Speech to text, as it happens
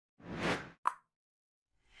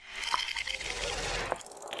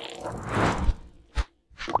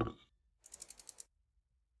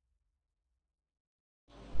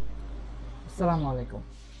আসসালামু আলাইকুম,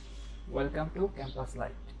 welcome to campus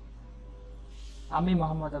light. আমি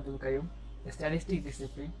Mohammad Abdul Qayyum, statistics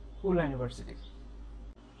discipline, Khulna university.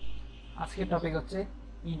 আজকের টপিক হচ্ছে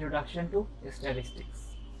ইন্ট্রোডাকশন টু স্ট্যাটিস্টিক্স।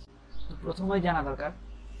 তো প্রথমেই জানা দরকার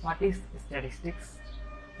what is statistics,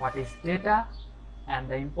 what is data, and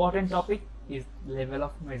the important topic is level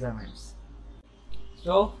of measurements.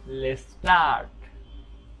 So let's start.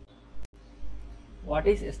 What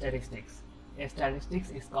is statistics? Statistics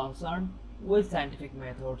is concerned with scientific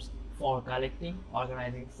methods for collecting,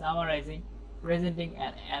 organizing, summarizing, presenting,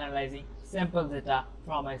 and analyzing sample data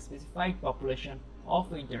from a specified population of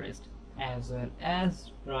interest, as well as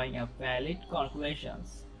drawing up valid conclusions.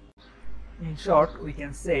 In short, we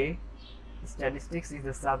can say statistics is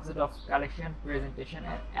the subject of collection, presentation,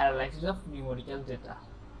 and analysis of numerical data.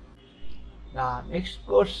 The next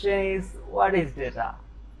question is, what is data?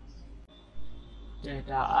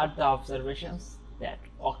 Data are the observations that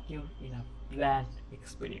occur in a planned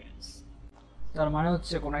experience. তার মানে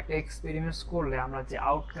হচ্ছে কোনো একটা experiments করলে আমরা যে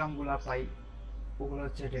আউটকামগুলো পাই ওগুলো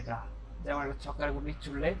হচ্ছে ডেটা। যেমন একটা ছক্কার গুলি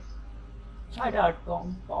ছুড়লে 6টা আউটকাম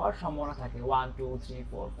পাওয়ার সম্ভাবনা থাকে, 1 2 3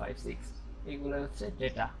 4 5 6, এগুলো হচ্ছে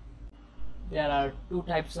data. There are two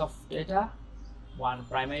types of data, one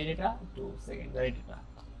primary data, two secondary data.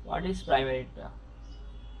 What is primary data?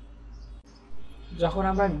 যখন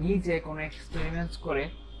আমরা নিজে কোনো এক্সপেরিমেন্টস করে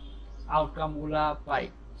আউটকামগুলা পাই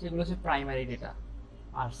সেগুলো হচ্ছে প্রাইমারি ডেটা।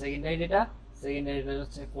 আর সেকেন্ডারি ডেটা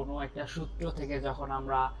হচ্ছে কোনো একটা সূত্র থেকে যখন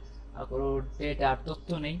আমরা কোনো ডেটার তথ্য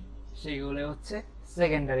নেই সেগুলো হচ্ছে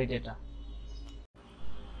secondary data.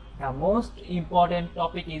 The most important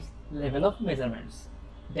topic is level of measurements.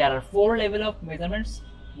 There are 4 level of measurements: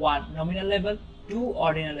 1 nominal level, 2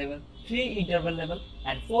 ordinal level, 3 interval level,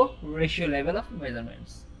 and 4 ratio level of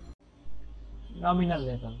measurements. Nominal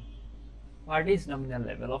level. What is nominal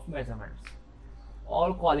level of measurements?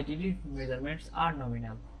 All qualitative measurements are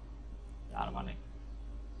nominal. তার মানে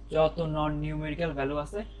যত নন numerical value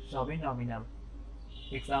আছে সবই nominal.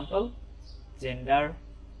 Example: gender,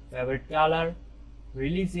 favourite colour,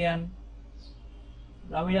 religion.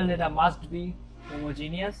 Nominal data must be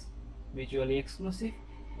homogeneous, mutually exclusive,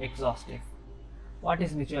 exhaustive. What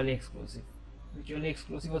is mutually exclusive? Mutually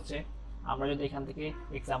exclusive হচ্ছে আমরা যদি এখান থেকে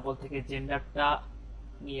এক্সাম্পল থেকে জেন্ডারটা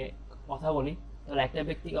নিয়ে কথা বলি তাহলে একটা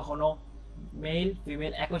ব্যক্তি কখনো মেল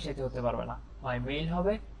ফিমেল একই সাথে হতে পারবে না, হয় মেল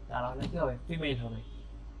হবে তা নাহলে কি হবে, ফিমেল হবে।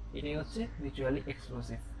 এটাই হচ্ছে মিউচুয়ালি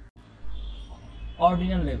এক্সক্লুসিভ।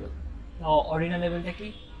 Ordinal level. তো অর্ডিনাল লেভেলটা কি?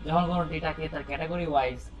 যখন কোনো ডেটাকে তার ক্যাটাগরি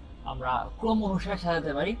ওয়াইজ আমরা ক্রম অনুসারে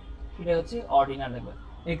সাজাতে পারি সেটা হচ্ছে অর্ডিনাল লেভেল।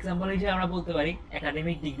 এক্সাম্পল হিসেবে আমরা বলতে পারি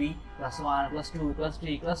academic degree +1 +2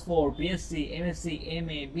 +3 +4, BSc, MSc,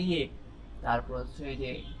 MA, BA. তারপর হচ্ছে এই যে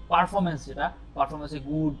পারফরমেন্স, যেটা পারফরমেন্সে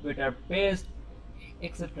গুড, বেটার, বেস্ট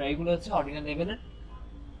এক্সেট্রা, এগুলো হচ্ছে অর্ডিনাল লেভেলের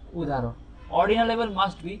উদাহরণ। Ordinal level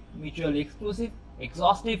must be mutually exclusive,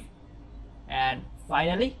 এক্সহস্টিভ, and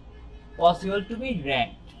finally possible to B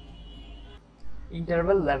ranked.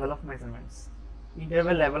 Interval level of measurements.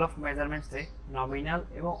 Interval level of মেজারমেন্টসে nominal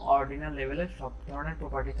এবং অর্ডিনাল লেভেলের সব ধরনের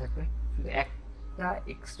প্রপার্টি থাকবে, শুধু একটা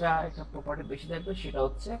এক্সট্রা একটা প্রপার্টি বেশি থাকবে, সেটা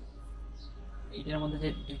হচ্ছে এটার মধ্যে যে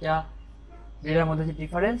ডেটার মধ্যে যে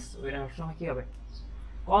ডিফারেন্স ওইটা সবসময় কী হবে,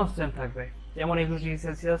 কনস্ট্যান্ট থাকবে। যেমন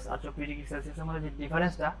 21°C আর 24°C মধ্যে যে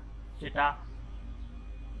ডিফারেন্সটা সেটা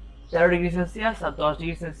 13°C আর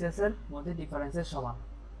 10°C মধ্যে ডিফারেন্সের সমান।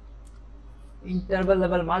 Interval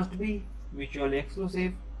level must be mutually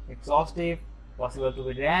exclusive, exhaustive, possible to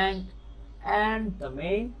be ranked, and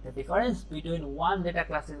the difference between one data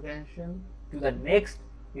classification to the next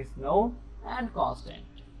is known and constant.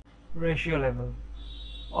 Ratio level.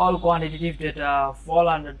 All quantitative data fall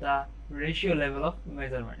under the ratio level of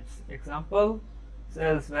measurements. Example: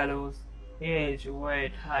 sales values, age,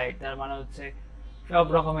 weight, height. তার মানে হচ্ছে সব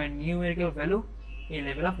রকমের numerical value এই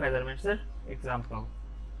level of measurements এর example.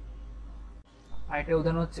 আরেকটা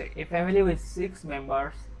উদাহরণ হচ্ছে a family with 6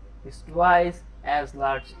 members is twice as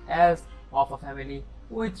large as of a family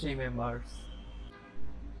with 3 members.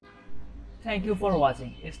 Thank you for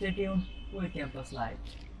watching. Stay tuned with Campus Light.